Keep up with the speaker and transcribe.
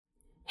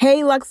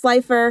Hey, Lux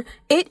Lifer,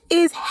 it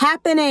is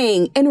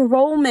happening.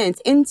 Enrollment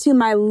into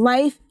my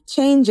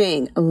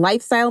life-changing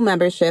lifestyle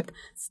membership,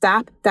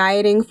 Stop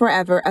Dieting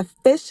Forever,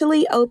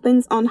 officially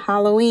opens on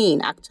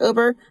Halloween,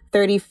 October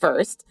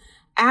 31st,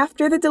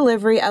 after the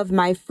delivery of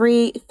my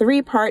free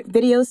 3-part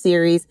video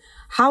series,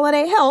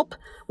 Holiday Help,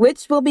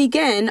 which will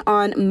begin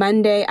on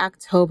Monday,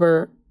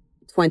 October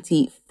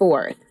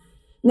 24th.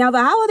 Now,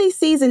 the holiday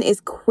season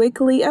is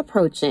quickly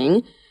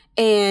approaching,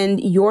 and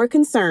your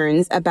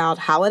concerns about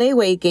holiday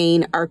weight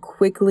gain are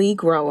quickly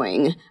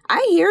growing.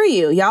 I hear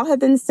you. Y'all have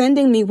been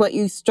sending me what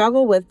you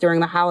struggle with during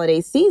the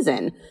holiday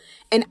season.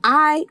 And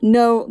I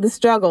know the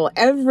struggle.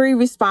 Every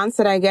response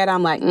that I get,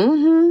 I'm like,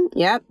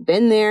 yep,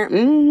 been there.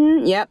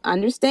 Yep,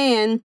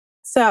 understand.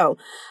 So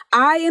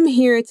I am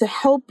here to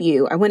help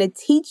you. I want to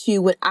teach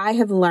you what I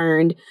have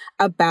learned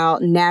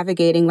about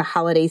navigating the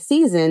holiday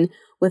season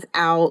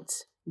without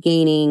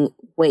gaining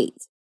weight.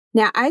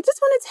 Now, I just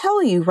want to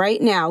tell you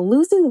right now,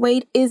 losing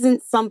weight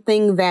isn't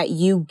something that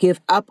you give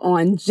up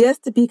on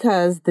just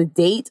because the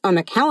date on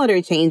the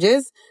calendar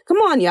changes. Come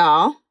on,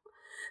 y'all.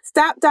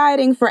 Stop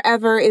Dieting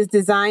Forever is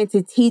designed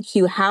to teach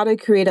you how to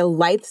create a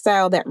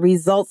lifestyle that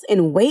results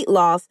in weight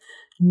loss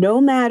no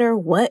matter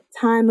what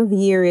time of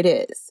year it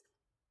is.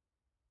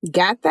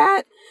 Got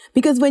that?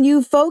 Because when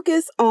you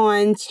focus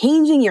on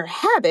changing your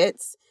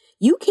habits,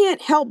 you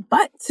can't help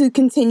but to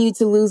continue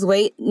to lose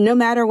weight no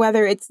matter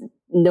whether it's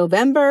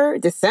November,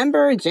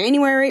 December,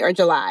 January, or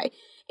July.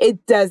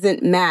 It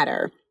doesn't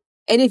matter.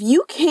 And if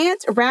you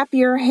can't wrap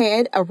your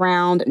head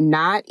around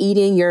not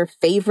eating your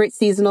favorite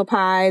seasonal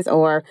pies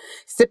or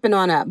sipping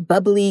on a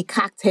bubbly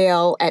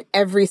cocktail at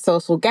every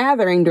social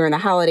gathering during the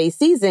holiday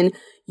season,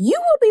 you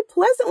will be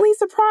pleasantly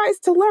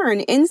surprised to learn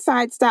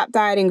inside Stop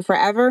Dieting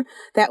Forever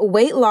that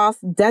weight loss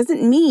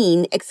doesn't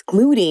mean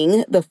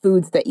excluding the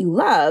foods that you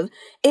love.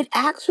 It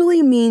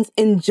actually means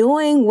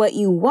enjoying what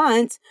you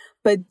want,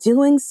 but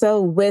doing so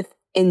with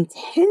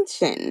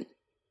intention.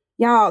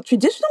 Y'all,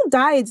 traditional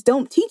diets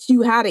don't teach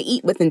you how to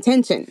eat with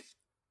intention.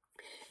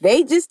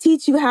 They just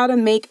teach you how to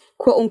make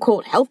quote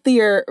unquote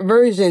healthier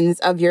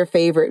versions of your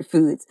favorite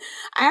foods.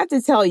 I have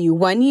to tell you,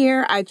 one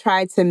year I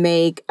tried to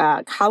make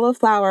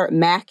cauliflower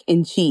mac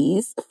and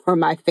cheese for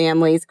my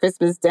family's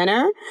Christmas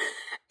dinner.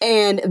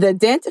 And the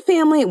Dent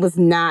family was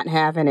not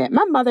having it.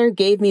 My mother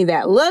gave me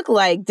that look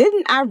like,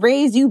 didn't I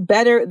raise you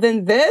better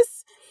than this?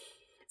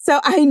 So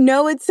I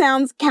know it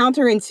sounds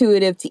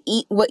counterintuitive to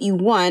eat what you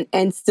want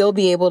and still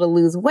be able to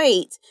lose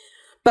weight,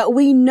 but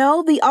we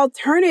know the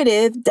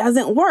alternative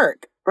doesn't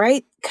work,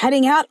 right?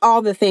 Cutting out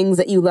all the things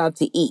that you love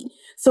to eat.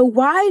 So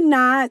why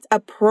not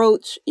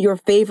approach your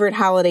favorite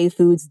holiday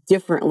foods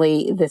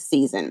differently this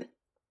season?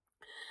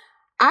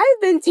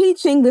 I've been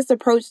teaching this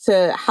approach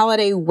to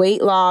holiday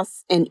weight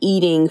loss and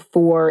eating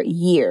for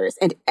years,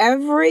 and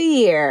every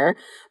year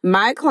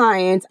my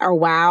clients are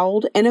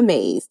wowed and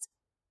amazed.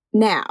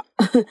 Now,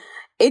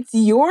 it's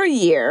your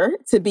year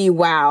to be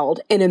wowed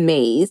and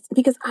amazed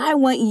because I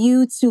want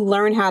you to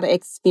learn how to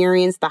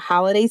experience the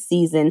holiday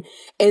season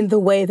in the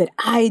way that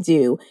I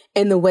do,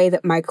 in the way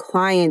that my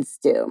clients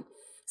do.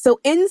 So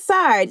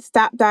inside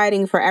Stop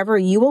Dieting Forever,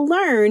 you will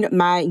learn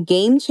my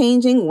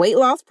game-changing weight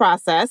loss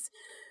process,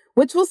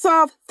 which will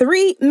solve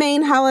 3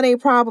 main holiday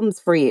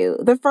problems for you.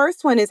 The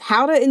first one is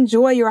how to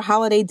enjoy your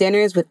holiday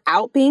dinners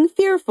without being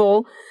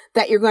fearful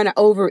that you're going to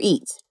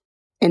overeat.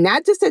 And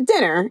not just at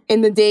dinner, in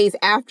the days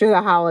after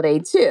the holiday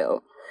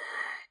too.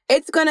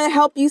 It's going to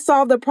help you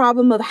solve the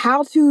problem of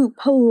how to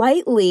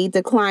politely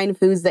decline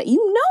foods that you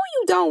know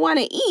you don't want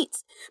to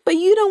eat, but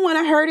you don't want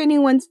to hurt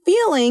anyone's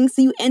feelings,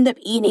 so you end up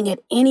eating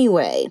it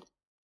anyway.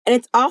 And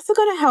it's also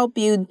going to help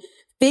you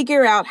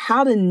figure out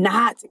how to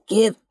not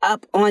give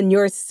up on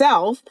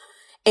yourself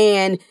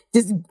and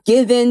just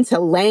give in to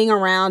laying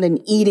around and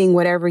eating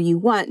whatever you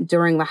want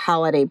during the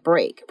holiday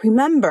break.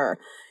 Remember,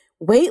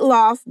 weight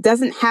loss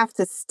doesn't have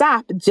to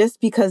stop just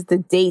because the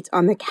date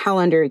on the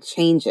calendar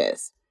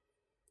changes.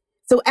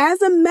 So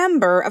as a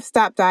member of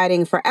Stop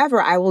Dieting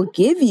Forever, I will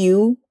give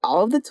you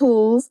all of the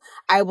tools.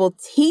 I will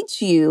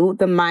teach you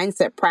the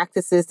mindset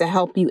practices to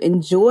help you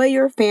enjoy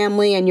your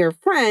family and your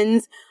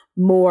friends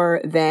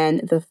more than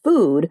the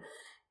food.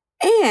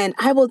 And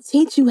I will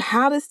teach you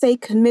how to stay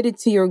committed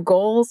to your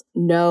goals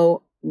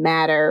no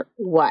matter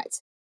what.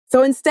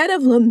 So instead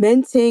of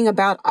lamenting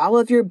about all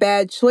of your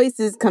bad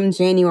choices come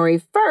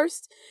January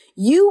 1st,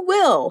 you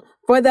will,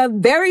 for the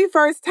very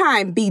first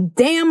time, be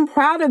damn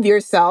proud of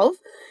yourself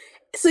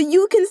so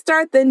you can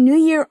start the new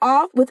year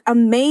off with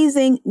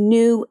amazing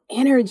new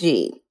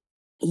energy.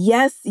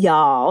 Yes,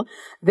 y'all,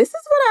 this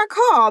is what I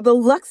call the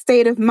Lux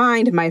state of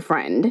mind, my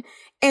friend,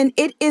 and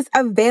it is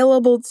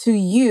available to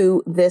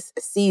you this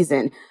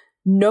season,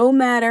 no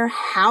matter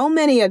how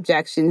many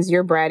objections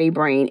your bratty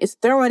brain is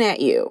throwing at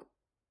you.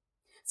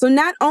 So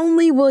not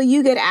only will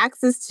you get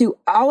access to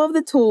all of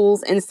the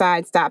tools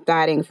inside Stop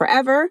Dieting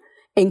Forever,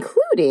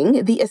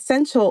 including the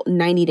essential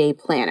 90-day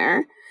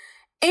planner,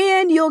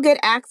 and you'll get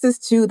access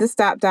to the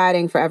Stop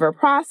Dieting Forever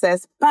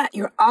process, but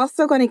you're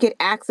also going to get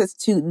access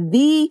to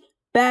the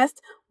best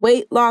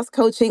weight loss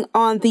coaching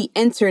on the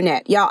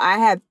internet. Y'all, I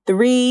have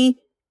 3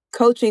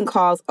 coaching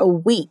calls a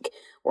week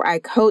where I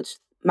coach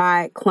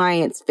my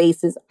clients'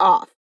 faces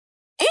off.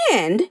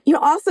 And you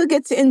also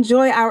get to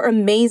enjoy our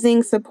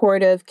amazing,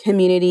 supportive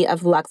community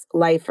of Lux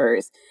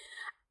Lifers.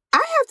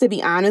 I have to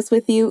be honest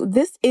with you,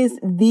 this is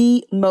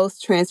the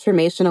most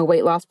transformational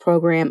weight loss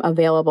program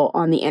available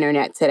on the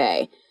internet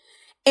today.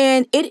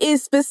 And it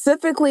is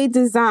specifically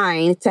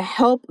designed to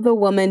help the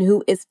woman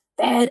who is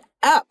fed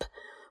up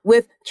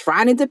with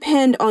trying to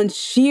depend on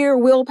sheer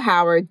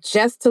willpower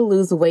just to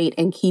lose weight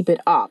and keep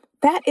it off.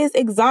 That is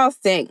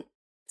exhausting.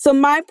 So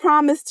my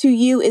promise to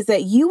you is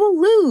that you will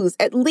lose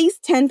at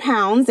least 10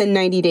 pounds in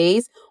 90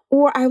 days,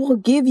 or I will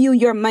give you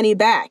your money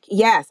back.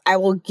 Yes, I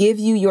will give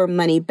you your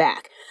money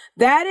back.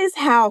 That is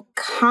how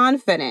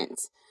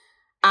confident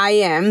I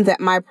am that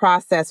my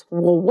process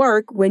will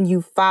work when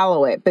you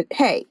follow it. But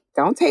hey,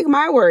 don't take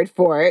my word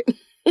for it.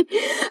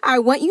 I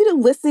want you to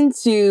listen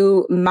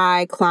to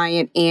my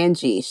client,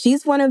 Angie.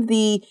 She's one of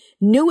the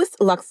newest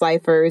Lux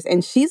Lifers,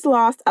 and she's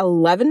lost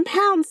 11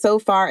 pounds so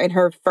far in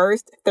her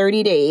first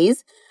 30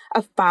 days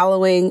of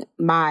following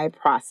my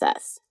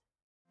process.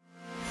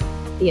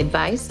 The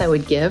advice I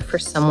would give for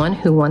someone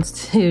who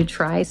wants to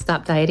try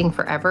Stop Dieting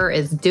Forever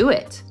is do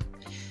it.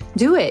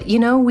 Do it. You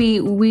know, we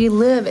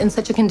live in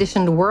such a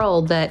conditioned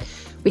world that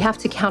we have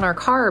to count our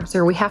carbs,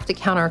 or we have to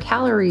count our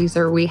calories,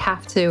 or we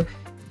have to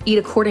eat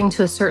according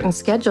to a certain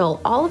schedule.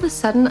 All of a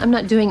sudden, I'm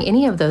not doing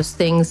any of those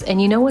things.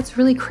 And you know what's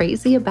really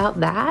crazy about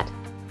that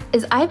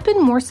is I've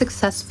been more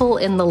successful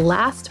in the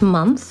last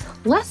month,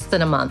 less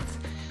than a month,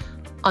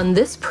 on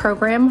this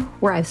program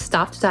where I've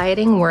stopped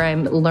dieting, where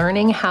I'm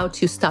learning how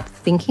to stop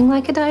thinking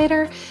like a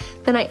dieter,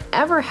 than I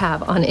ever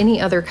have on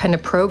any other kind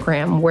of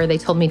program where they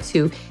told me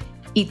to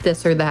eat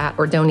this or that,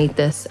 or don't eat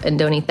this and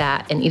don't eat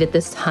that, and eat at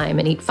this time,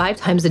 and eat 5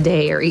 times a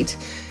day, or eat,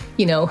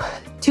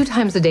 2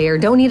 times a day, or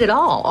don't eat at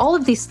all. All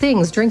of these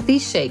things, drink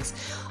these shakes.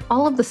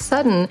 All of a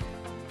sudden,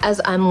 as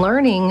I'm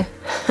learning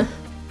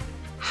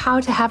how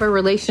to have a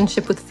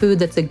relationship with food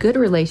that's a good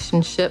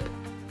relationship,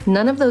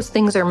 none of those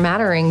things are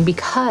mattering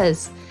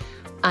because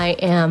I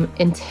am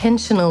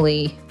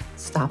intentionally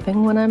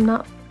stopping when I'm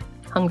not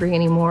hungry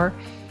anymore,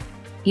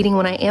 eating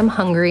when I am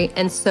hungry.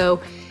 And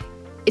so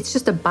it's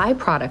just a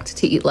byproduct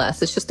to eat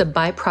less. It's just a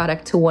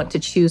byproduct to want to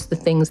choose the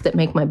things that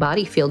make my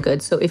body feel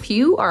good. So if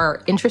you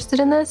are interested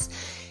in this,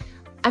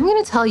 I'm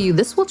going to tell you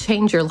this will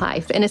change your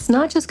life. And it's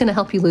not just going to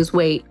help you lose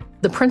weight.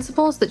 The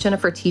principles that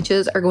Jennifer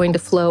teaches are going to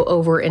flow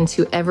over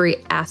into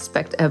every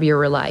aspect of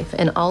your life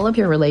and all of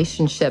your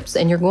relationships.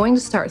 And you're going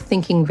to start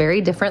thinking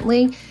very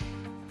differently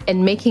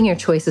and making your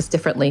choices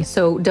differently.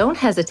 So don't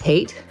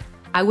hesitate.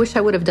 I wish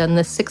I would have done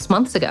this 6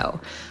 months ago.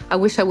 I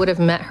wish I would have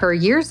met her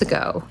years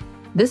ago.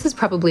 This is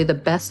probably the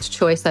best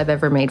choice I've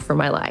ever made for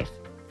my life.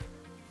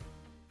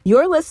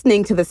 You're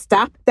listening to the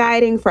Stop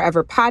Dieting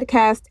Forever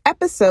podcast,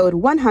 episode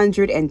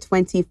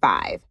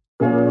 125.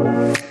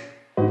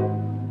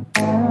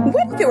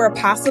 What if it were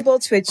possible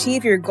to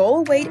achieve your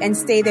goal weight and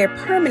stay there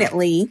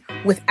permanently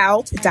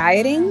without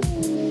dieting?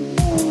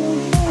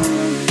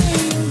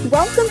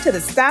 Welcome to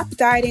the Stop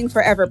Dieting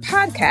Forever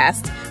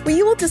podcast, where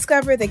you will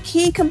discover the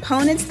key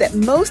components that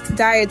most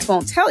diets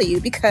won't tell you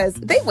because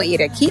they want you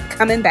to keep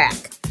coming back.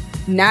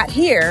 Not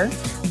here.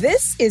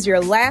 This is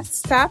your last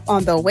stop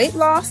on the weight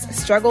loss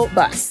struggle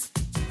bus.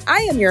 I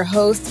am your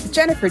host,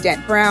 Jennifer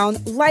Dent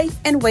Brown, life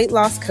and weight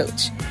loss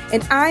coach,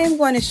 and I am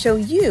going to show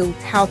you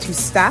how to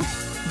stop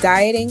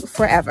dieting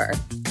forever.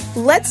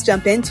 Let's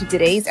jump into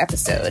today's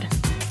episode.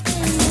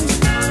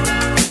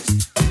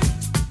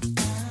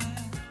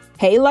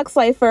 Hey, Lux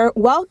Lifer,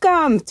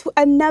 welcome to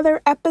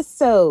another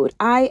episode.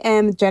 I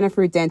am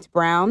Jennifer Dent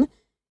Brown,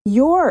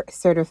 your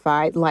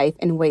certified life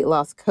and weight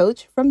loss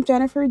coach from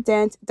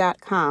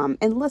jenniferdent.com.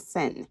 And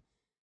listen,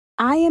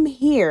 I am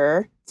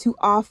here to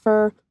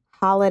offer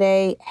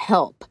holiday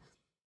help.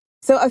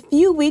 So a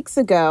few weeks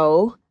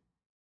ago,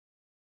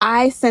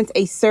 I sent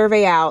a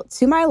survey out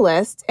to my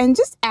list and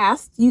just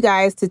asked you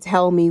guys to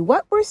tell me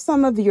what were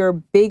some of your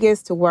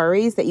biggest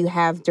worries that you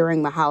have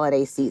during the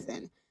holiday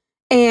season.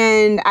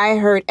 And I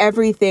heard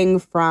everything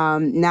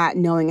from not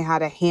knowing how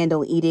to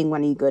handle eating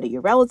when you go to your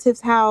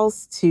relative's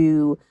house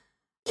to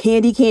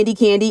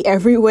candy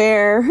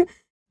everywhere,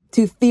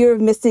 to fear of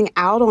missing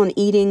out on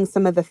eating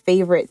some of the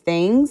favorite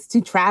things,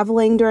 to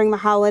traveling during the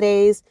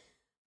holidays.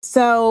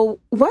 So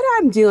what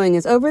I'm doing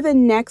is over the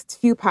next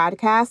few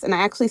podcasts, and I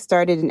actually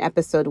started in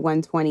episode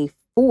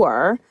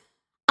 124,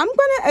 I'm going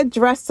to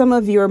address some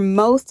of your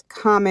most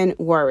common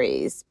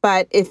worries.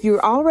 But if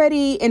you're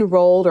already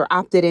enrolled or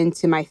opted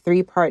into my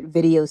 3-part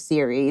video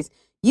series,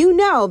 you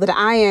know that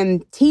I am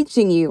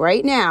teaching you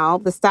right now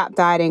the Stop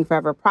Dieting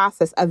Forever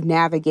process of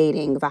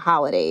navigating the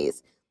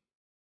holidays.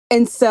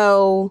 And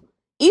so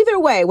either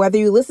way, whether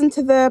you listen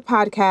to the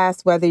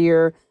podcast, whether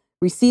you're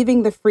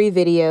receiving the free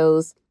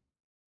videos,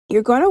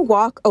 you're going to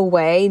walk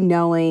away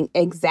knowing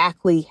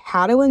exactly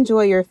how to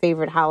enjoy your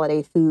favorite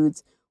holiday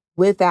foods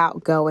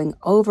without going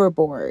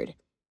overboard.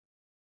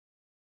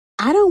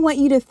 I don't want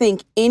you to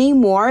think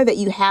anymore that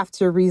you have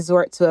to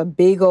resort to a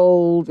big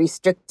old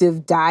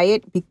restrictive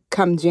diet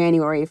come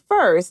January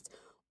 1st,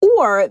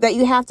 or that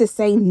you have to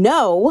say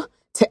no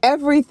to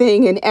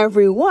everything and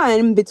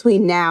everyone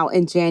between now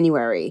and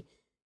January.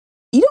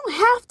 You don't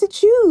have to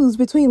choose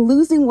between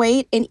losing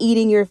weight and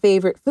eating your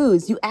favorite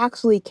foods. You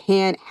actually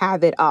can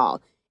have it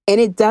all. And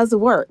it does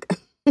work.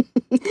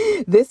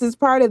 This is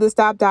part of the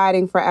Stop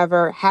Dieting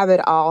Forever, Have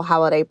It All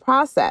holiday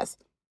process.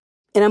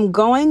 And I'm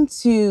going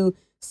to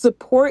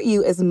support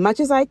you as much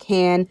as I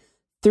can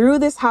through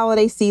this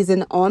holiday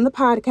season on the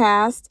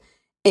podcast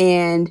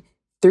and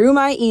through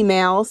my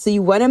email. So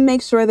you want to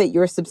make sure that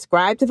you're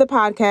subscribed to the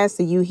podcast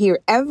so you hear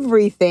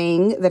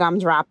everything that I'm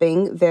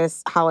dropping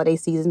this holiday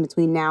season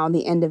between now and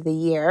the end of the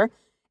year.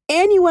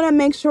 And you want to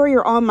make sure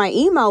you're on my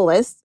email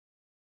list,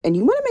 and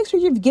you want to make sure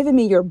you've given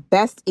me your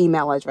best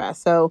email address.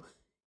 So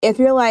if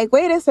you're like,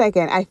 wait a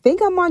second, I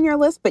think I'm on your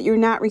list, but you're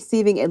not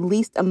receiving at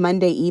least a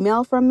Monday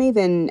email from me,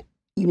 then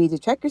you need to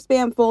check your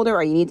spam folder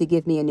or you need to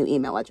give me a new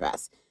email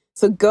address.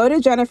 So go to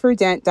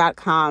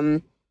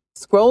jenniferdent.com,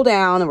 scroll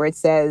down where it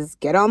says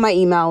get on my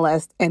email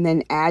list, and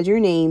then add your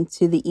name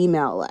to the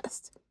email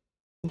list.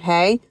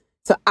 Okay?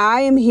 So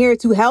I am here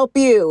to help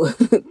you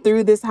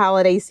through this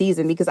holiday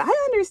season because I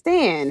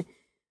understand.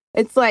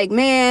 It's like,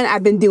 man,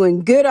 I've been doing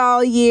good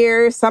all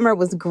year. Summer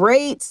was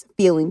great,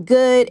 feeling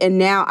good. And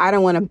now I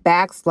don't want to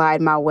backslide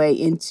my way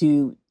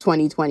into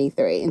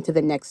 2023, into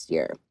the next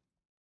year.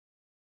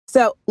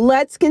 So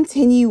let's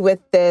continue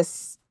with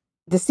this,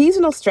 the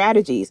seasonal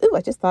strategies. Ooh,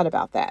 I just thought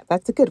about that.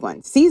 That's a good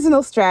one.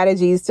 Seasonal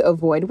strategies to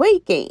avoid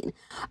weight gain.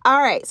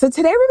 All right. So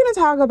today we're going to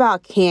talk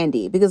about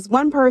candy because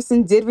one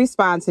person did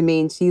respond to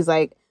me and she's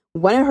like,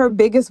 one of her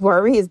biggest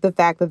worry is the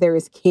fact that there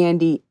is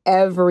candy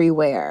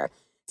everywhere.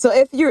 So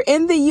if you're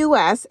in the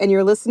US and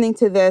you're listening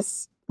to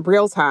this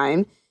real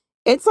time,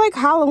 it's like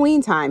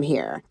Halloween time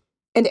here.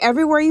 And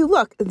everywhere you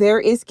look, there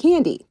is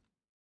candy.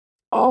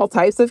 All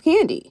types of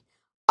candy.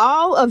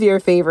 All of your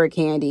favorite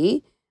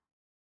candy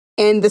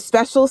and the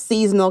special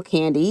seasonal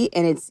candy.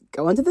 And it's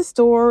going to the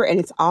store and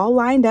it's all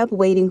lined up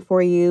waiting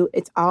for you.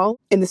 It's all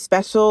in the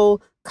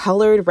special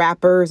colored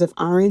wrappers of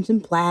orange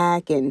and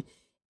black. And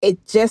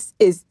it just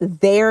is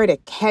there to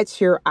catch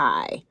your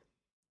eye.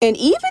 And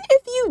even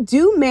if you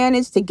do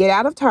manage to get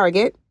out of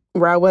Target,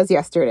 where I was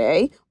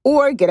yesterday,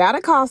 or get out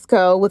of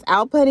Costco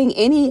without putting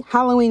any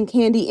Halloween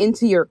candy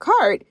into your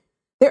cart,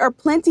 there are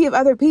plenty of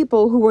other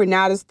people who are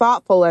not as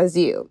thoughtful as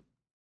you.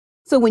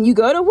 So when you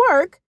go to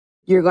work,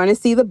 you're going to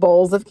see the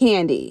bowls of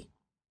candy.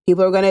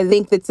 People are going to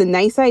think it's a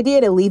nice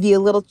idea to leave you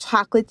a little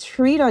chocolate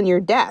treat on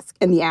your desk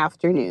in the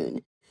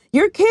afternoon.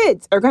 Your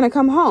kids are going to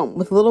come home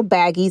with little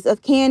baggies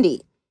of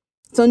candy.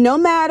 So no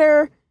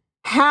matter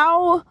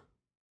how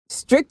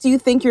strict you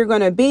think you're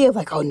going to be of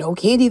like, oh, no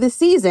candy this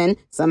season,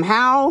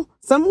 somehow,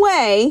 some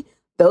way,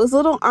 those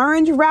little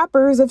orange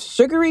wrappers of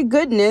sugary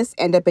goodness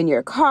end up in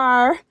your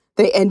car,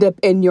 they end up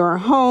in your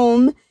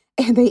home,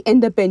 and they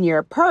end up in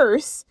your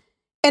purse,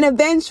 and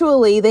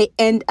eventually they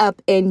end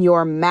up in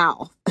your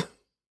mouth.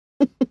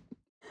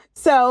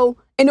 So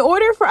in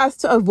order for us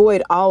to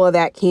avoid all of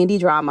that candy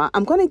drama,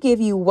 I'm going to give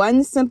you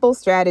one simple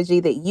strategy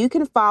that you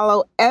can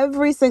follow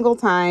every single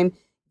time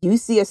you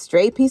see a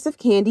stray piece of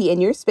candy in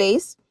your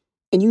space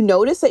and you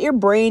notice that your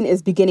brain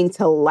is beginning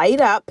to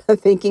light up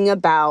thinking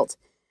about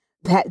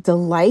that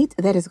delight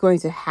that is going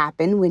to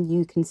happen when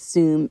you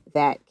consume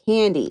that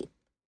candy.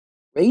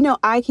 You know,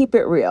 I keep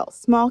it real.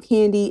 Small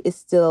candy is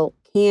still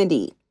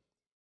candy.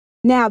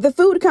 Now, the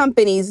food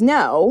companies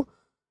know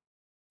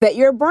that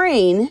your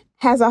brain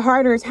has a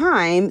harder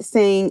time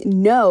saying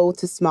no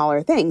to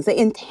smaller things. They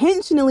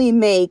intentionally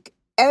make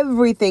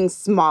everything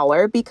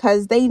smaller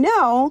because they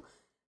know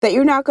that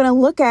you're not going to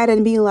look at it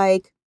and be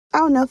like,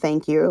 oh, no,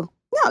 thank you.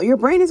 No, your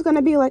brain is going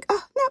to be like,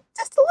 oh, no,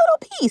 just a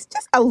little piece,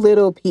 just a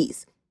little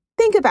piece.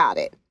 Think about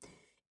it.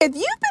 If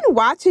you've been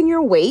watching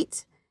your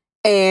weight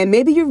and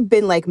maybe you've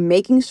been like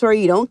making sure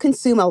you don't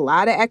consume a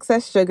lot of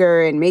excess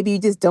sugar and maybe you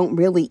just don't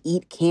really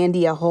eat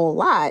candy a whole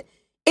lot,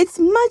 it's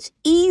much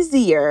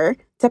easier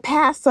to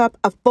pass up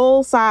a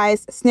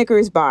full-size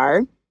Snickers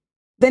bar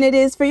than it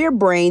is for your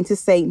brain to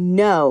say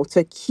no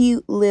to a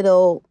cute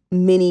little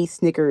mini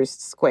Snickers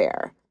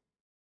square.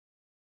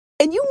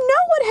 And you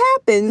know what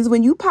happens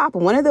when you pop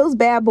one of those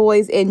bad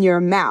boys in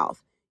your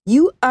mouth.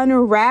 You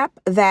unwrap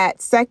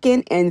that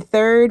second and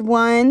third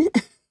one,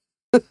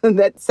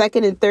 that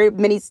second and third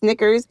mini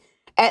Snickers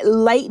at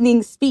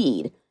lightning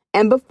speed.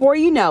 And before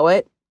you know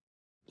it,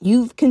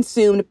 you've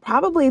consumed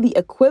probably the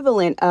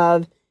equivalent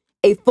of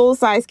a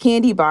full-size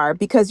candy bar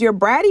because your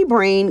bratty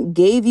brain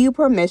gave you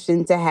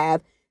permission to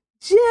have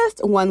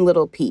just one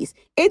little piece.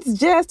 It's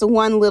just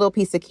one little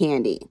piece of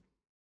candy.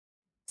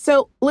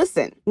 So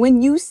listen,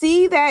 when you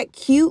see that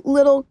cute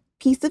little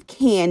piece of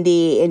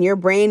candy and your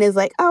brain is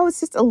like, oh, it's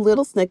just a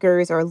little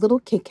Snickers or a little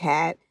Kit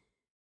Kat,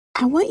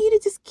 I want you to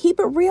just keep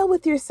it real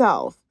with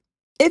yourself.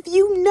 If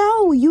you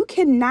know you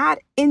cannot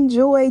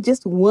enjoy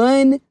just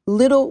one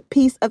little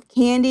piece of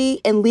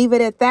candy and leave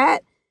it at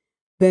that,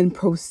 then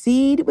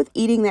proceed with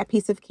eating that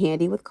piece of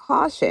candy with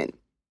caution.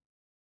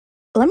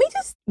 Let me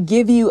just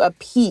give you a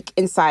peek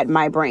inside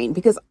my brain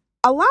because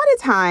a lot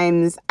of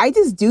times I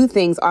just do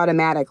things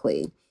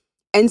automatically.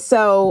 And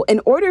so in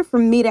order for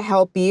me to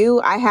help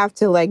you, I have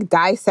to like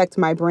dissect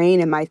my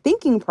brain and my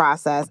thinking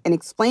process and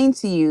explain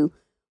to you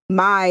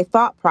my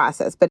thought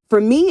process. But for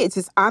me, it's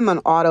just I'm on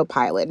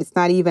autopilot. It's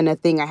not even a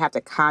thing I have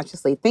to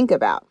consciously think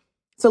about.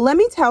 So let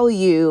me tell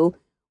you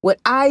what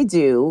I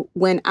do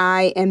when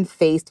I am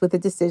faced with a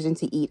decision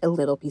to eat a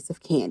little piece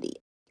of candy,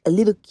 a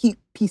little cute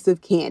piece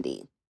of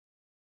candy.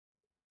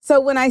 So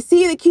when I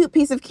see the cute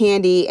piece of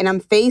candy and I'm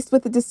faced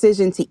with the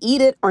decision to eat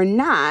it or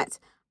not,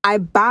 I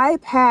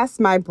bypass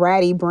my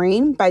bratty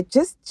brain by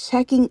just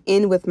checking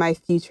in with my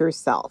future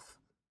self.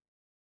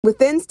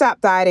 Within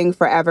Stop Dieting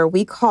Forever,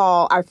 we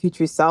call our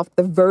future self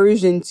the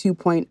version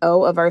 2.0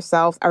 of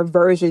ourselves, our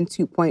version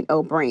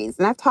 2.0 brains.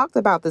 And I've talked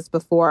about this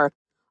before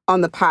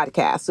on the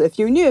podcast. So if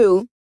you're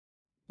new,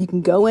 you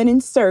can go in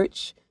and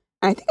search.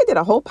 And I think I did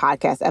a whole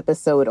podcast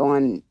episode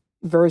on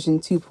version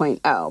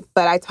 2.0,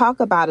 but I talk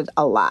about it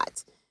a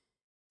lot.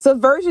 So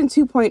version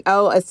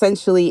 2.0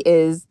 essentially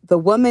is the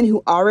woman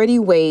who already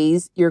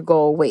weighs your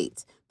goal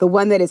weight, the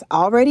one that is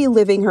already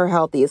living her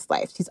healthiest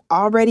life. She's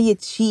already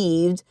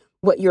achieved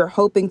what you're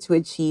hoping to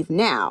achieve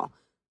now.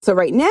 So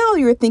right now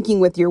you're thinking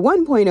with your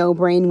 1.0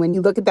 brain when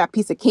you look at that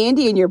piece of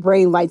candy and your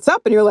brain lights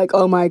up and you're like,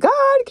 oh my God,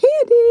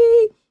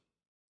 candy.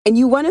 And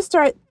you want to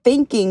start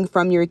thinking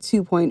from your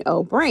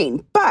 2.0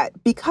 brain.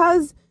 But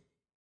because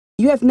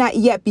you have not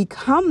yet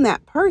become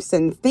that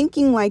person,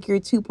 thinking like your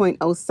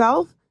 2.0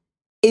 self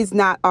is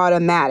not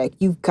automatic.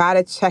 You've got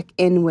to check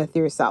in with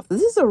yourself.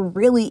 This is a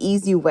really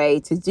easy way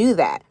to do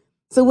that.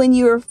 So when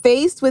you're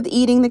faced with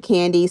eating the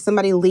candy,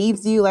 somebody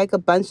leaves you like a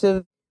bunch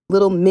of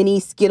little mini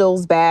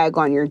Skittles bag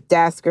on your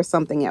desk or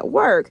something at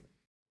work,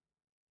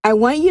 I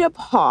want you to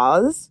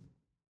pause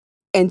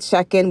and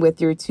check in with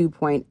your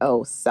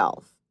 2.0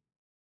 self.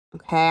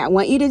 Okay, I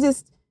want you to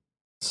just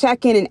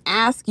check in and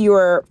ask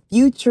your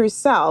future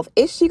self,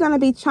 is she going to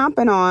be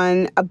chomping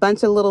on a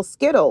bunch of little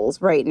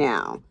Skittles right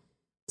now?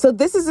 So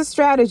this is a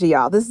strategy,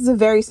 y'all. This is a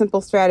very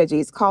simple strategy.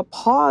 It's called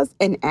pause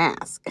and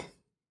ask.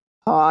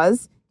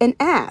 Pause and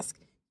ask.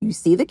 You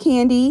see the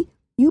candy,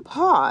 you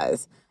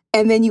pause.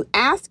 And then you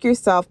ask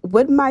yourself,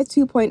 would my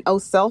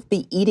 2.0 self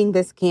be eating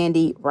this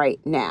candy right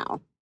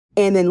now?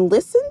 And then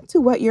listen to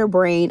what your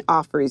brain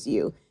offers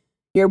you.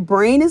 Your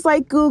brain is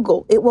like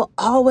Google. It will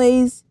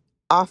always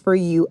offer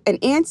you an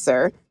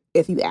answer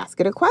if you ask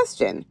it a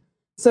question.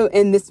 So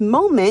in this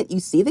moment, you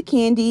see the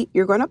candy,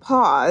 you're going to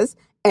pause,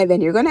 and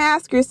then you're going to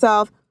ask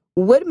yourself,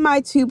 would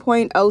my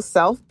 2.0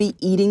 self be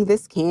eating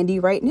this candy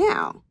right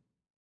now?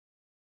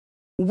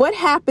 What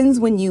happens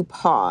when you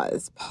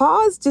pause?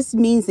 Pause just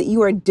means that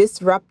you are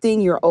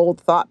disrupting your old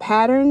thought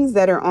patterns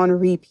that are on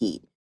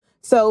repeat.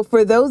 So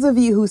for those of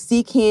you who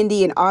see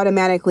candy and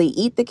automatically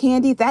eat the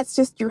candy, that's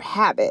just your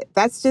habit.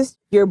 That's just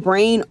your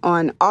brain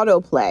on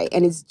autoplay,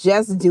 and it's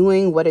just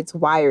doing what it's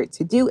wired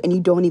to do, and you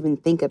don't even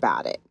think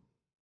about it.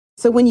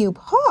 So when you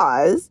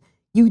pause,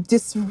 you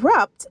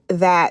disrupt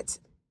that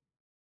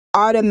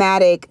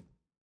automatic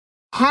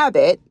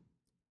habit,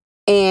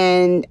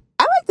 and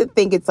I like to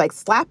think it's like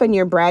slapping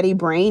your bratty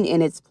brain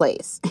in its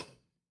place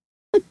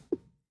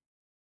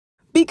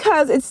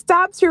because it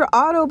stops your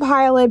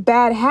autopilot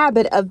bad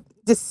habit of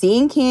just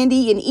seeing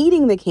candy and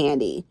eating the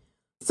candy.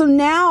 So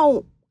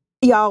now,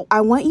 y'all,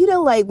 I want you to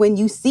like, when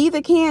you see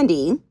the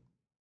candy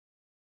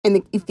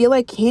and you feel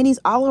like candy's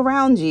all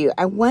around you,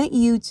 I want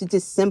you to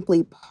just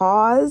simply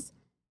pause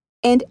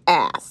and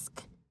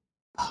ask.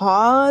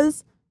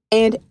 Pause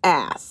and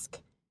ask.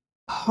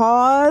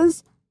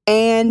 Pause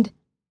and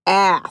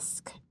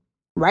ask.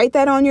 Write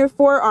that on your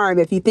forearm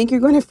if you think you're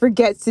going to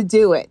forget to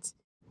do it.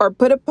 Or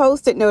put a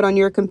Post-it note on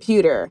your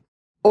computer.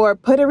 Or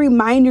put a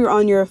reminder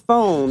on your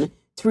phone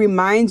to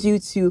remind you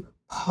to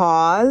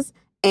pause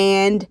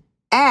and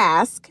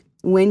ask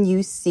when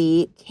you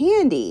see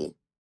candy.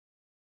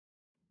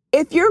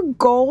 If your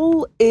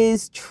goal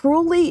is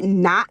truly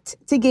not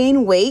to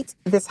gain weight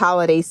this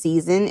holiday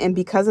season, and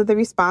because of the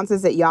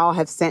responses that y'all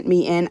have sent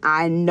me in,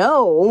 I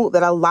know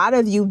that a lot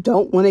of you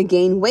don't want to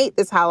gain weight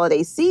this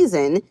holiday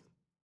season,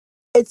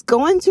 it's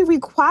going to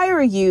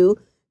require you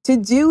to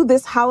do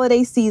this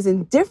holiday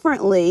season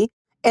differently,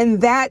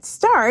 and that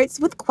starts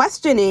with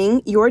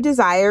questioning your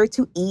desire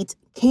to eat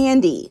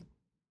candy.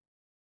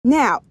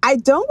 Now, I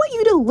don't want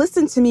you to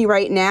listen to me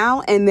right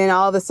now and then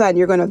all of a sudden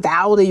you're going to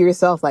vow to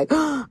yourself like,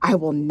 oh, I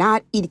will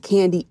not eat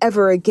candy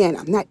ever again.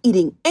 I'm not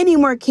eating any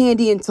more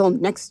candy until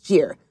next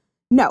year.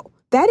 No,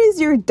 that is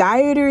your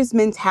dieter's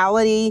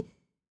mentality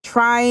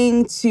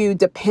trying to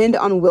depend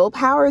on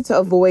willpower to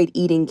avoid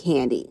eating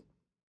candy.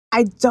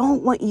 I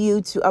don't want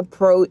you to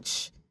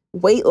approach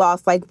weight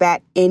loss like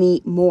that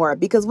anymore,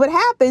 because what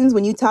happens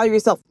when you tell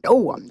yourself,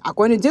 no, I'm not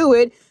going to do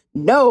it.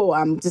 No,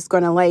 I'm just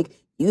going to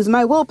use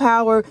my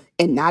willpower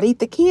and not eat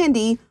the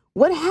candy.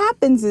 What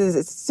happens is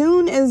as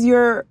soon as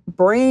your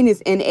brain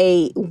is in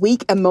a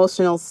weak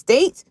emotional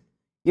state,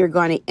 you're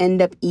going to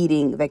end up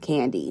eating the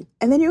candy.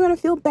 And then you're going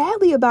to feel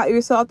badly about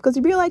yourself because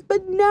you'll be like,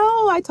 but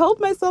no, I told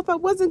myself I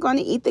wasn't going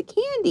to eat the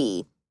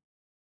candy.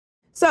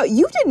 So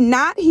you did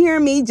not hear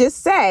me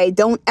just say,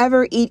 don't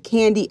ever eat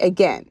candy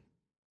again,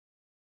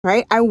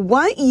 right? I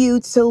want you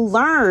to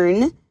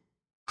learn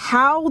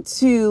how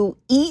to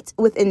eat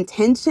with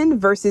intention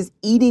versus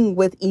eating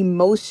with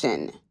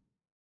emotion.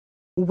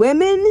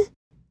 Women,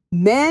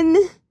 men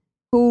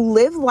who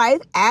live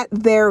life at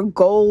their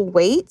goal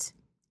weight,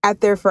 at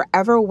their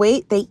forever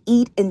weight, they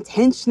eat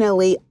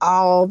intentionally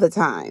all the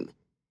time.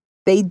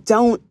 They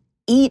don't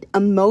eat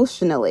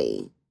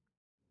emotionally.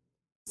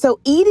 So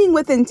eating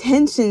with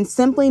intention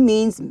simply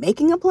means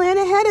making a plan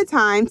ahead of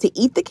time to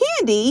eat the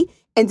candy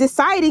and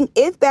deciding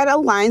if that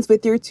aligns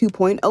with your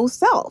 2.0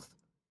 self.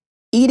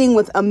 Eating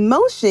with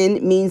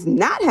emotion means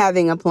not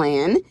having a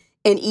plan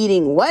and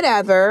eating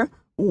whatever,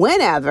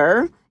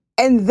 whenever,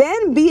 and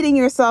then beating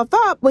yourself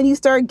up when you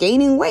start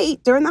gaining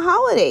weight during the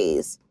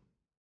holidays.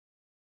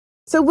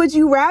 So would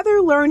you rather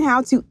learn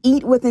how to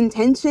eat with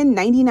intention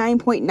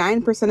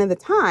 99.9% of the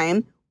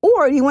time,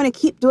 or do you want to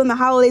keep doing the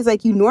holidays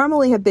like you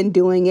normally have been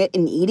doing it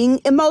and eating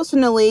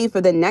emotionally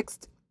for the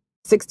next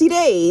 60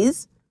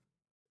 days?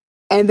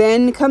 And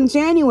then come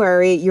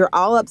January, you're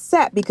all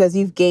upset because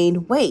you've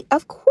gained weight.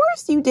 Of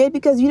course you did,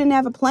 because you didn't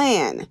have a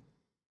plan.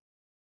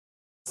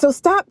 So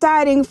Stop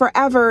Dieting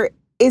Forever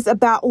is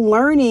about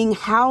learning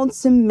how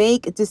to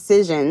make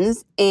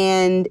decisions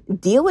and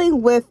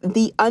dealing with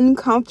the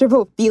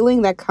uncomfortable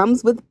feeling that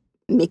comes with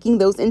making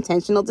those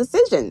intentional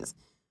decisions.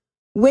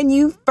 When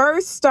you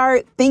first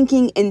start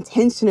thinking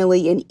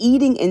intentionally and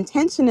eating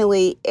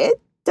intentionally, it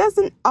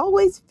doesn't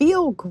always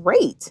feel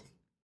great.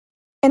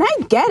 And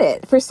I get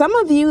it. For some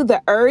of you, the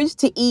urge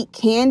to eat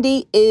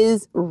candy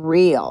is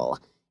real.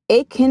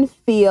 It can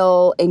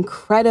feel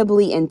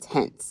incredibly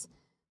intense.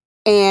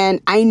 And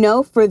I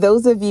know for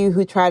those of you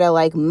who try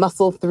to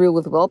muscle through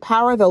with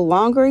willpower, the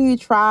longer you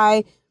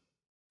try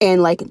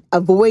and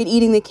avoid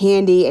eating the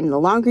candy and the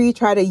longer you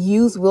try to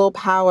use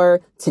willpower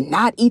to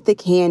not eat the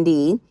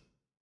candy,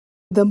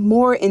 the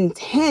more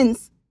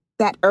intense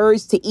that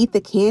urge to eat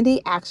the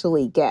candy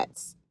actually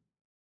gets.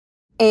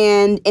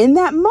 And in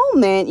that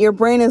moment, your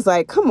brain is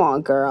like, come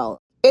on, girl.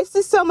 It's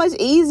just so much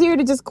easier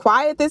to just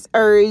quiet this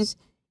urge,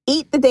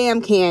 eat the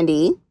damn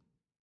candy,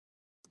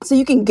 so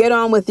you can get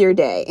on with your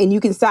day and you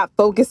can stop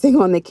focusing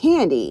on the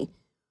candy.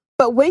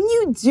 But when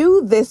you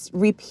do this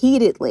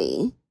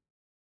repeatedly,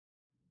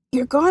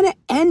 you're going to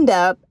end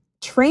up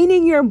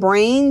training your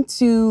brain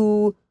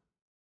to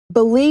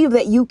believe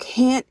that you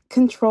can't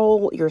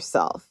control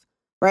yourself.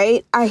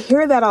 Right? I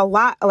hear that a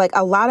lot.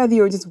 A lot of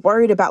you are just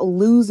worried about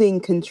losing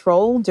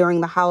control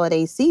during the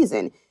holiday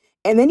season.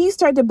 And then you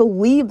start to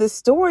believe the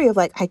story of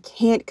I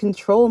can't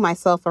control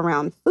myself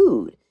around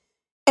food.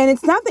 And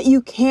it's not that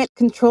you can't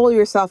control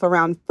yourself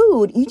around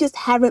food. You just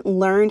haven't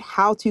learned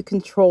how to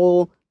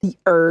control the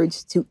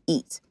urge to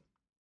eat.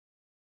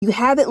 You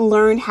haven't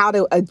learned how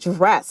to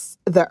address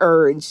the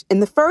urge in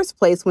the first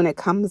place when it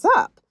comes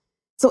up.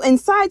 So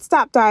inside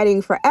Stop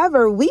Dieting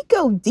Forever, we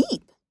go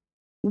deep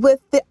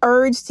with the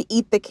urge to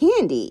eat the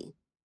candy.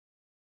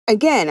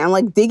 Again,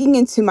 I'm digging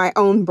into my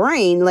own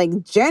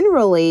brain.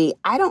 Generally,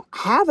 I don't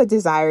have a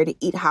desire to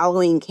eat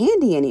Halloween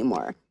candy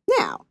anymore.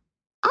 Now,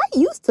 I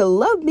used to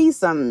love me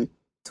some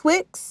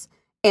Twix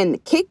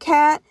and Kit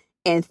Kat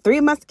and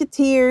Three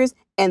Musketeers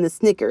and the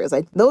Snickers.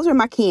 Those are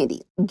my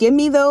candy. Give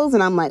me those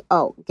and I'm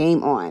oh,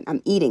 game on.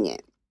 I'm eating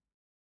it.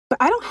 But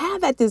I don't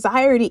have that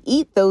desire to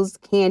eat those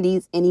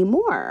candies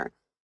anymore.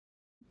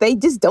 They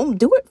just don't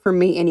do it for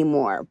me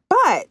anymore.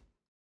 But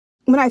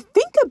when I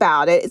think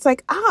about it, it's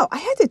oh, I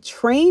had to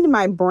train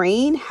my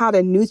brain how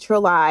to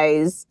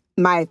neutralize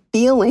my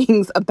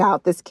feelings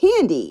about this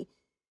candy.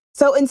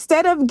 So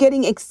instead of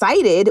getting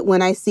excited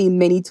when I see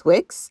mini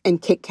Twix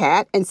and Kit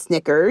Kat and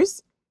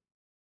Snickers,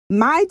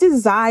 my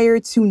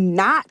desire to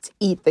not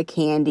eat the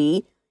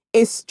candy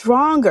is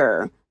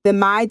stronger than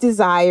my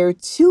desire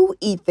to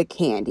eat the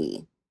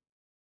candy.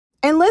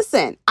 And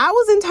listen, I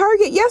was in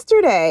Target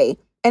yesterday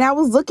and I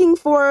was looking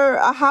for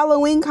a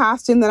Halloween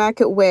costume that I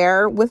could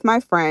wear with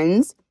my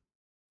friends.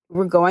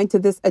 We're going to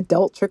this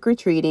adult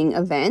trick-or-treating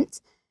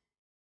event.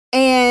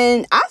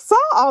 And I saw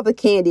all the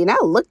candy and I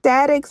looked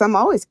at it because I'm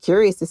always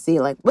curious to see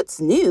what's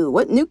new?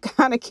 What new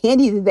kind of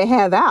candy did they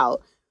have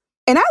out?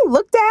 And I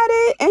looked at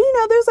it and,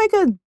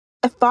 there's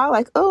a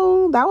thought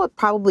oh, that would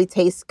probably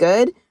taste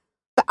good.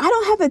 But I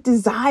don't have a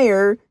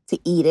desire to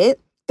eat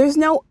it. There's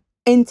no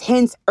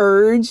intense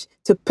urge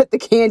to put the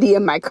candy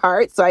in my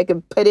cart so I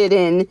can put it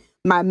in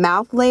my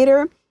mouth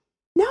later.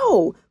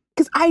 No,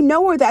 because I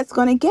know where that's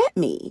going to get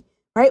me.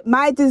 Right?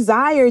 My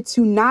desire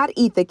to not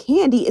eat the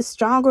candy is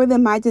stronger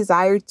than my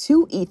desire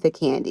to eat the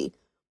candy.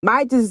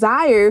 My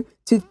desire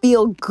to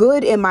feel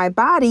good in my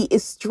body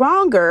is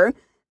stronger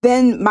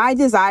than my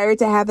desire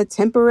to have a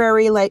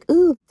temporary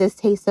ooh, this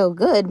tastes so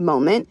good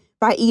moment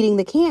by eating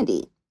the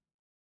candy.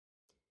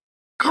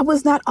 I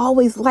was not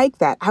always like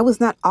that. I was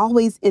not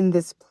always in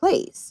this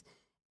place.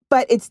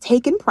 But it's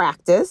taken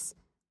practice.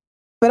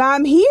 But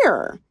I'm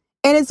here.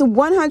 And it's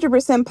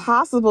 100%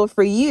 possible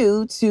for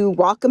you to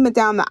walk them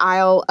down the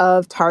aisle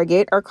of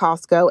Target or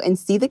Costco and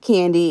see the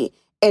candy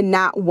and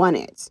not want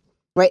it,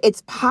 right?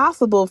 It's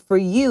possible for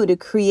you to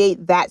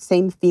create that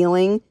same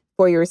feeling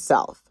for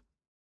yourself.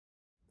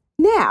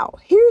 Now,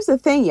 here's the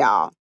thing,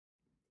 y'all.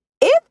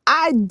 If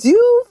I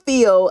do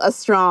feel a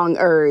strong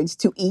urge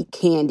to eat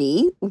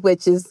candy,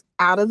 which is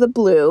out of the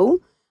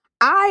blue,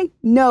 I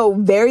know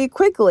very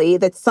quickly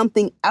that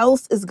something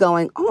else is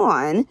going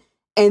on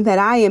and that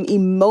I am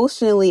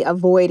emotionally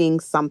avoiding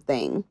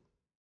something.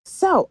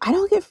 So I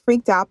don't get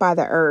freaked out by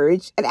the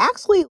urge. It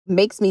actually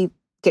makes me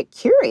get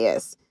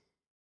curious.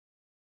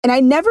 And I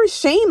never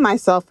shame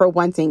myself for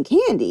wanting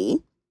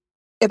candy.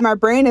 If my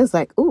brain is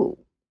like, ooh,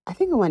 I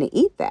think I want to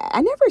eat that,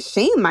 I never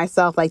shame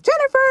myself like,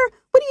 Jennifer,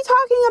 what are you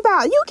talking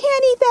about? You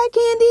can't eat that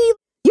candy.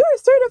 You're a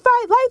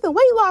certified life and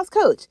weight loss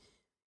coach.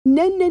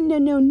 No, no, no,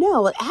 no,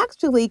 no. It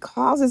actually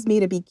causes me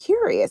to be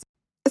curious.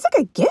 It's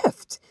like a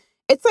gift.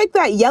 It's like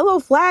that yellow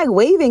flag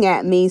waving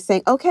at me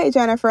saying, okay,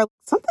 Jennifer,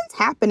 something's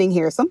happening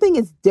here. Something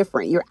is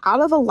different. You're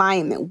out of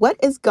alignment. What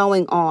is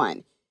going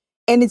on?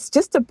 And it's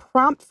just a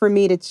prompt for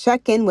me to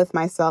check in with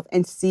myself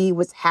and see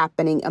what's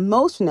happening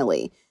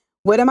emotionally.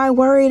 What am I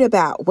worried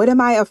about? What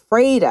am I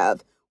afraid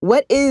of?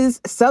 What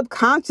is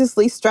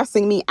subconsciously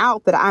stressing me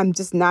out that I'm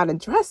just not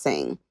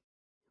addressing?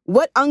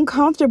 What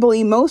uncomfortable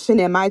emotion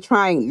am I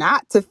trying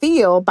not to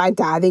feel by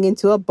diving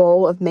into a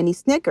bowl of mini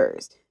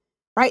Snickers?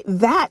 Right?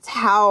 That's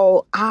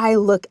how I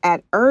look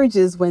at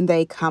urges when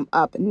they come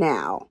up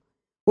now.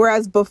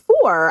 Whereas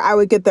before, I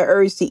would get the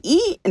urge to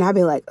eat and I'd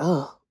be like,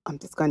 oh, I'm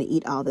just going to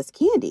eat all this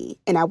candy.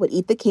 And I would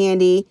eat the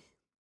candy,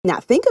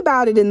 not think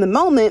about it in the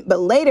moment, but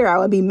later I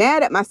would be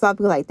mad at myself,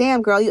 be like,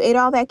 damn, girl, you ate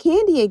all that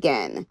candy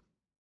again.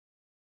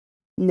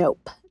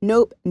 Nope,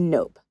 nope,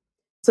 nope.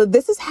 So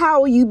this is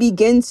how you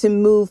begin to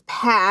move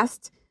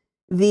past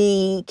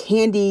the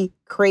candy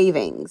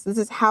cravings. This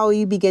is how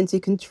you begin to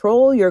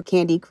control your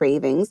candy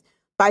cravings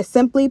by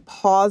simply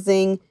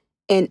pausing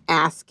and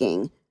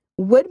asking,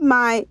 would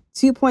my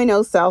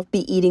 2.0 self be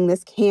eating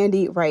this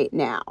candy right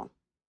now?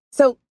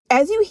 So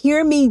as you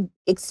hear me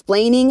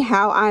explaining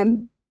how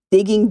I'm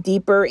digging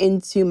deeper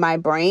into my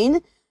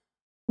brain,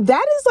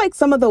 that is like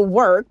some of the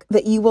work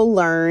that you will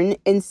learn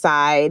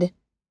inside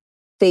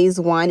phase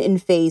 1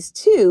 and phase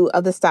 2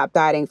 of the Stop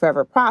Dieting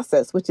Forever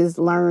process, which is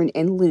learn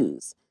and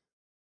lose.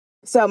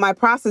 So my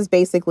process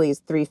basically is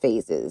 3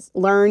 phases: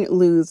 learn,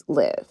 lose,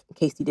 live. In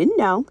case you didn't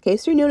know, in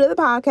case you're new to the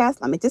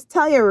podcast, let me just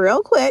tell you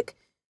real quick.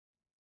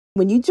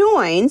 When you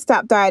join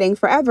Stop Dieting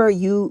Forever,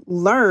 you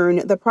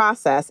learn the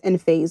process in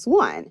phase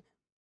 1.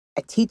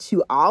 I teach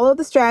you all of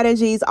the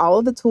strategies, all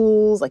of the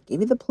tools, I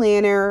give you the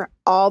planner,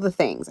 all the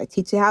things. I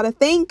teach you how to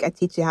think. I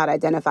teach you how to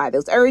identify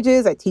those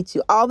urges. I teach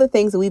you all the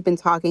things that we've been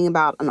talking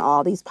about on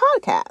all these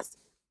podcasts.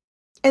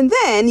 And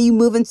then you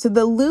move into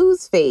the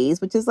lose phase,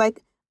 which is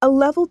like a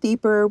level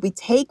deeper. We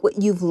take what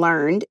you've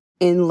learned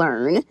and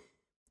learn,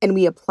 and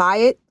we apply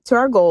it to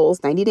our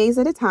goals 90 days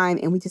at a time.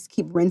 And we just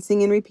keep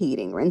rinsing and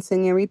repeating,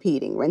 rinsing and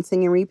repeating,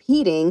 rinsing and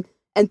repeating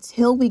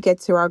until we get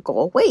to our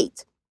goal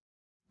weight.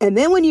 And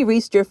then when you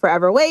reach your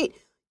forever weight,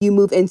 you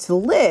move into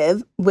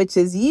live, which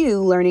is you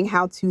learning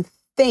how to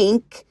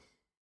think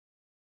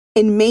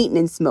in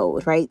maintenance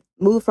mode, right?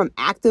 Move from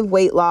active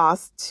weight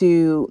loss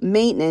to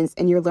maintenance,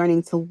 and you're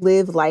learning to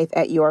live life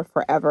at your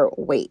forever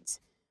weight.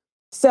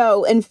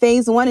 So in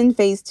phase 1 and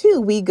phase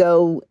 2, we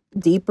go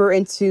deeper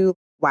into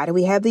why do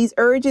we have these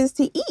urges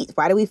to eat?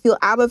 Why do we feel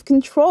out of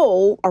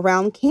control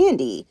around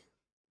candy?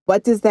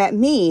 What does that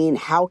mean?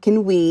 How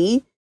can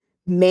we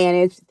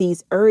manage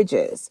these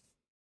urges?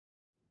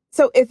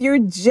 So if you're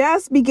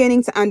just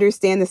beginning to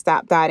understand the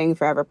Stop Dieting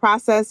Forever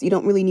process, you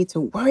don't really need to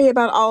worry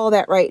about all of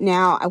that right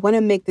now. I want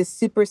to make this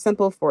super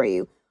simple for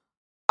you.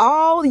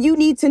 All you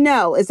need to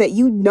know is that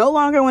you no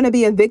longer want to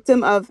be a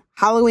victim of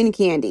Halloween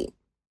candy.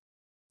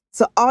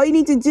 So all you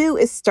need to do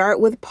is start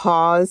with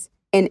pause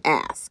and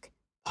ask.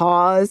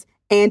 Pause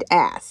and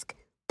ask.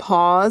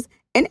 Pause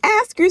and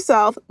ask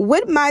yourself,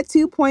 would my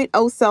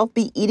 2.0 self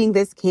be eating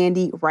this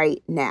candy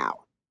right now?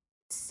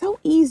 So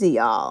easy,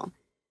 y'all.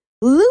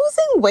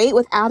 Losing weight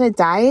without a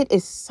diet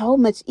is so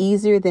much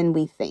easier than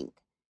we think.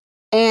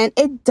 And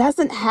it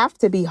doesn't have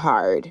to be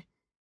hard.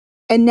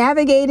 And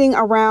navigating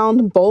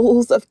around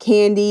bowls of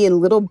candy and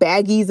little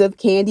baggies of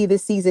candy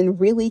this season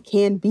really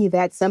can be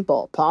that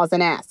simple. Pause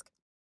and ask.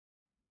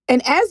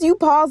 And as you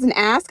pause and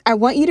ask, I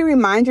want you to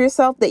remind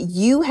yourself that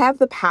you have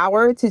the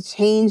power to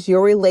change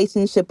your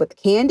relationship with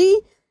candy.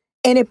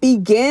 And it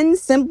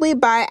begins simply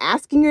by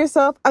asking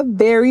yourself a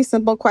very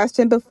simple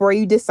question before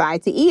you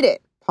decide to eat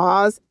it.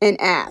 Pause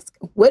and ask,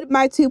 would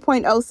my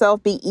 2.0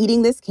 self be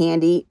eating this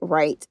candy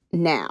right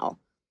now?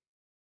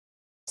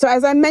 So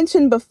as I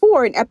mentioned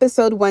before in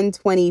episode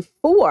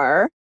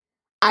 124,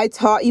 I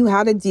taught you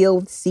how to deal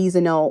with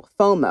seasonal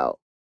FOMO.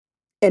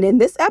 And in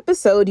this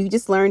episode, you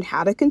just learned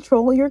how to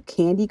control your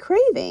candy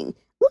craving.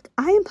 Look,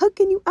 I am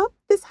hooking you up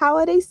this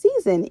holiday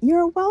season.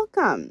 You're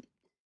welcome.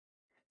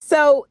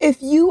 So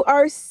if you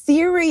are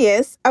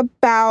serious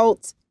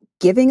about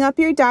giving up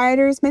your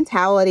dieter's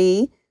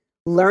mentality,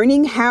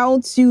 learning how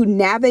to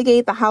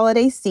navigate the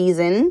holiday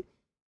season,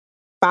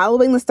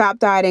 following the Stop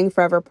Dieting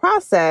Forever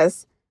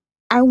process,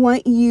 I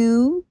want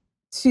you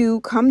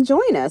to come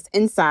join us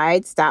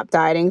inside Stop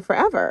Dieting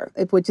Forever,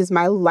 which is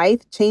my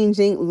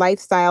life-changing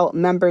lifestyle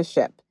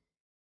membership.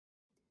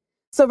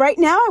 So right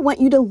now, I want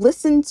you to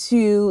listen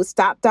to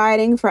Stop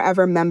Dieting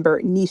Forever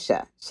member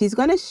Nisha. She's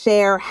going to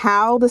share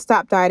how the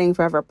Stop Dieting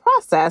Forever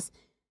process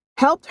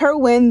helped her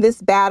win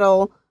this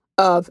battle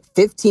of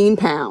 15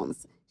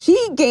 pounds.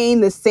 She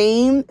gained the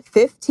same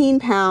 15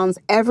 pounds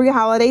every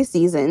holiday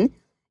season,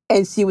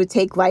 and she would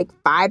take like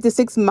 5 to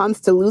 6 months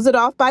to lose it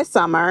off by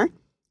summer.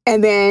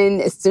 And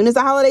then as soon as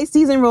the holiday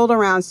season rolled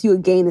around, she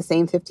would gain the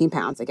same 15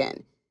 pounds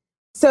again.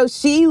 So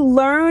she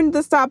learned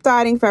the Stop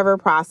Dieting Forever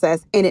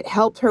process, and it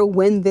helped her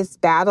win this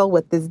battle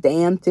with this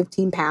damn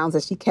 15 pounds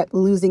that she kept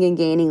losing and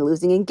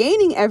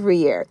gaining every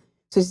year.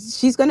 So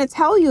she's going to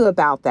tell you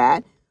about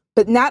that.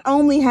 But not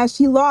only has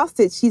she lost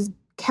it, she's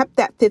kept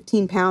that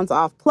 15 pounds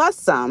off plus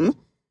some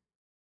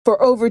for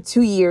over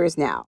 2 years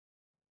now.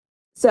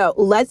 So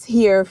let's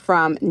hear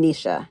from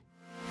Nisha.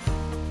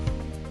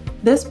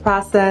 This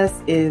process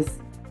is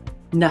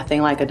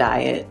nothing like a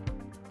diet,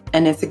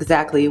 and it's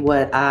exactly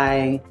what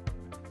I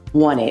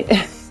wanted.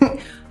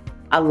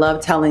 I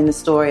love telling the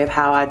story of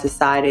how I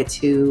decided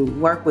to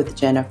work with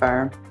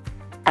Jennifer.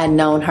 I'd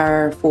known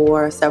her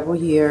for several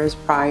years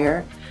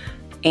prior,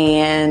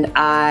 and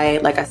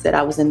like I said,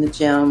 I was in the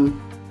gym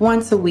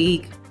once a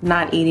week,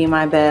 not eating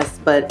my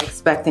best, but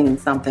expecting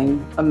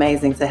something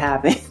amazing to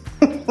happen.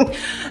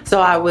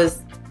 So I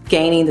was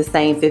gaining the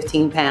same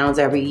 15 pounds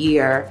every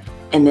year,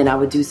 and then I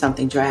would do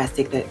something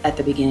drastic at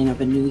the beginning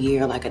of a new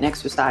year, like an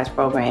exercise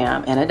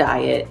program and a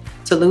diet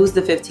to lose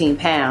the 15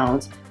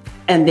 pounds.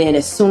 And then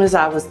as soon as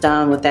I was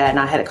done with that and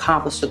I had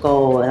accomplished a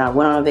goal and I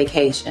went on a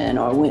vacation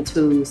or went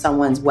to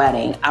someone's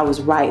wedding, I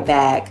was right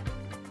back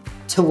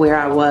to where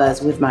I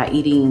was with my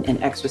eating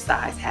and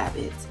exercise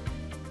habits.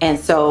 And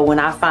so when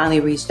I finally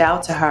reached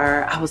out to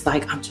her, I was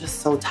like, I'm just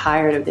so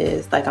tired of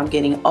this. Like, I'm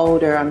getting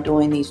older, I'm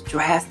doing these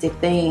drastic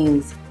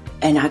things,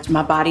 and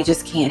my body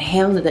just can't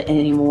handle it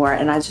anymore.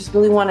 And I just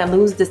really want to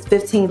lose this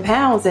 15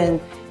 pounds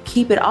and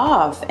keep it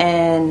off.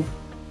 And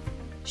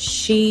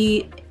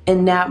she,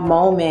 in that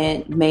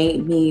moment,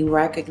 made me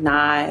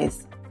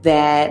recognize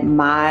that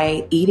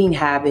my eating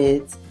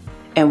habits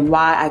and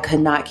why I could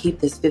not keep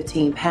this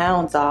 15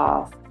 pounds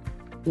off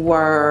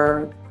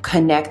were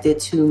connected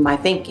to my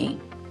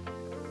thinking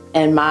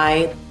and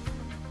my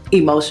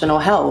emotional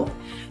health.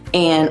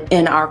 And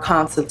in our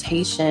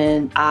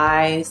consultation,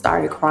 I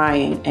started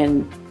crying,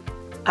 and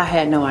I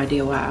had no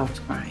idea why I was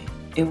crying.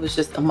 It was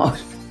just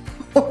emotional.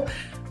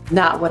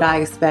 Not what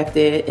I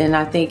expected. And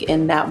I think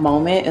in that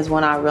moment is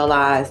when I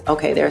realized,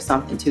 okay, there's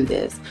something to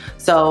this.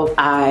 So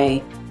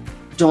I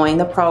joined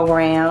the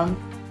program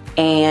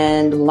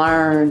and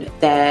learned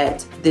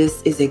that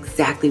this is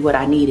exactly what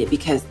I needed,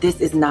 because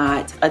this is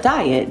not a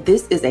diet.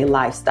 This is a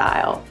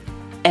lifestyle.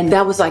 And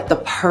that was like the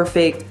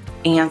perfect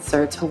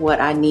answer to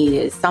what I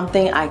needed.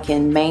 Something I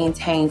can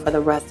maintain for the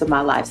rest of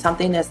my life.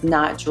 Something that's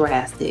not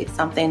drastic.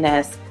 Something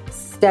that's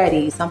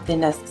steady. Something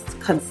that's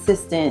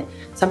consistent.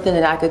 Something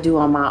that I could do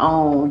on my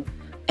own.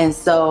 And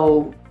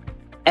so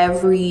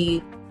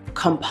every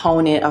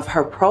component of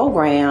her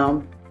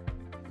program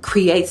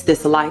creates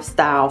this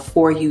lifestyle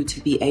for you to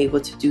be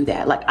able to do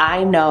that. Like,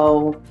 I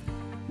know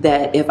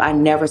that if I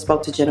never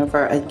spoke to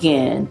Jennifer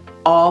again,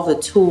 all the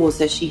tools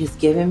that she has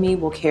given me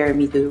will carry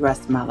me through the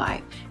rest of my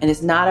life. And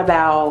it's not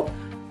about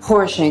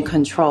portion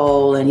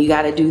control and you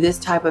got to do this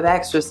type of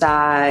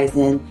exercise.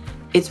 And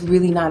it's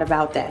really not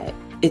about that.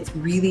 It's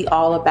really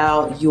all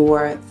about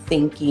your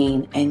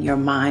thinking and your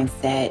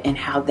mindset and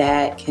how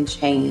that can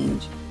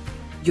change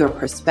your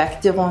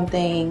perspective on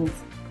things.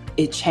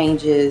 It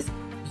changes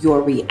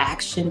your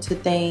reaction to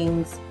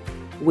things,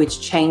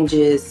 which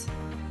changes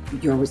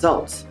your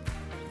results.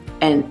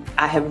 And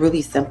I have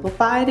really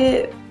simplified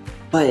it,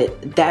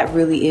 but that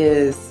really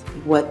is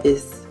what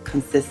this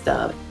consists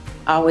of.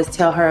 I always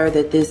tell her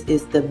that this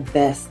is the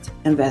best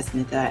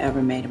investment that I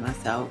ever made in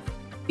myself,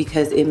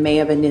 because it may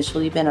have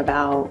initially been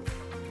about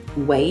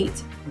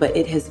weight, but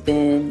it has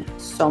been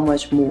so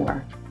much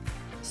more,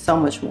 so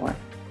much more.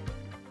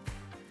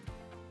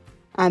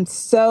 I'm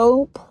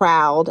so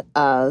proud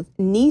of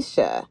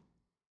Nisha.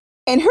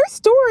 And her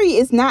story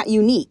is not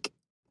unique.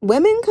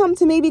 Women come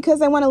to me because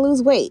they want to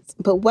lose weight,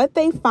 but what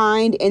they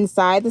find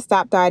inside the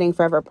Stop Dieting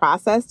Forever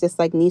process, just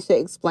like Nisha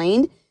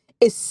explained,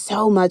 is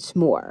so much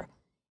more.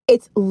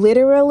 It's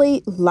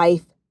literally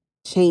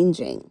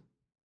life-changing.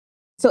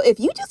 So if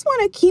you just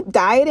want to keep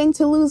dieting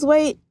to lose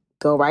weight,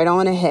 go right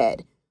on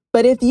ahead.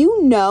 But if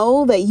you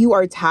know that you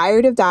are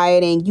tired of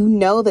dieting, you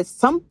know that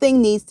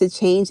something needs to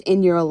change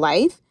in your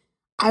life,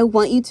 I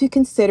want you to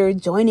consider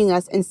joining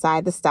us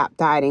inside the Stop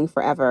Dieting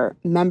Forever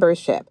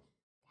membership.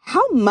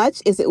 How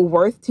much is it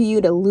worth to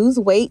you to lose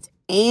weight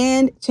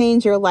and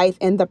change your life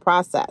in the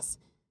process?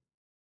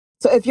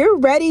 So if you're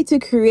ready to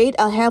create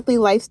a healthy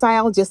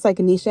lifestyle just like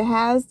Nisha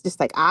has, just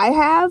like I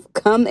have,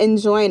 come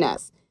and join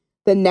us.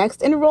 The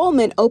next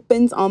enrollment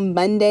opens on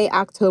Monday,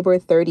 October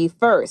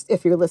 31st,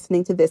 if you're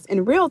listening to this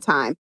in real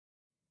time.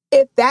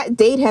 If that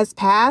date has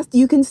passed,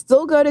 you can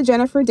still go to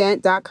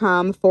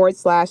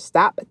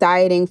jenniferdent.com/stop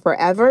dieting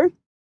forever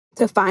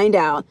to find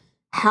out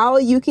how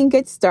you can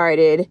get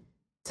started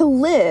to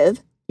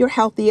live your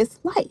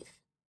healthiest life.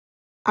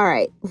 All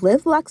right,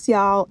 live Lux,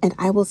 y'all, and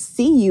I will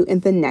see you in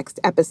the next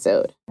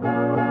episode.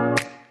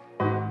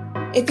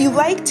 If you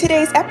liked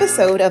today's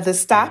episode of the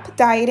Stop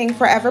Dieting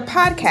Forever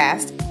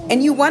podcast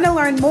and you want to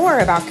learn more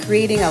about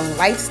creating a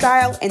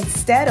lifestyle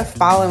instead of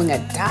following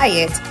a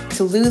diet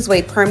to lose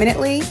weight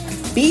permanently,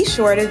 be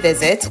sure to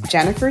visit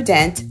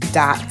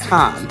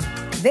jenniferdent.com.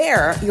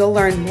 There, you'll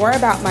learn more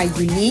about my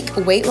unique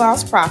weight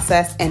loss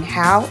process and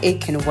how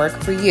it can work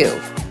for you.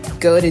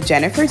 Go to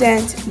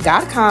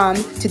jenniferdent.com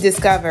to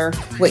discover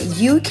what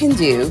you can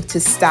do to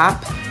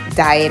stop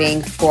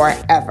dieting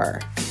forever.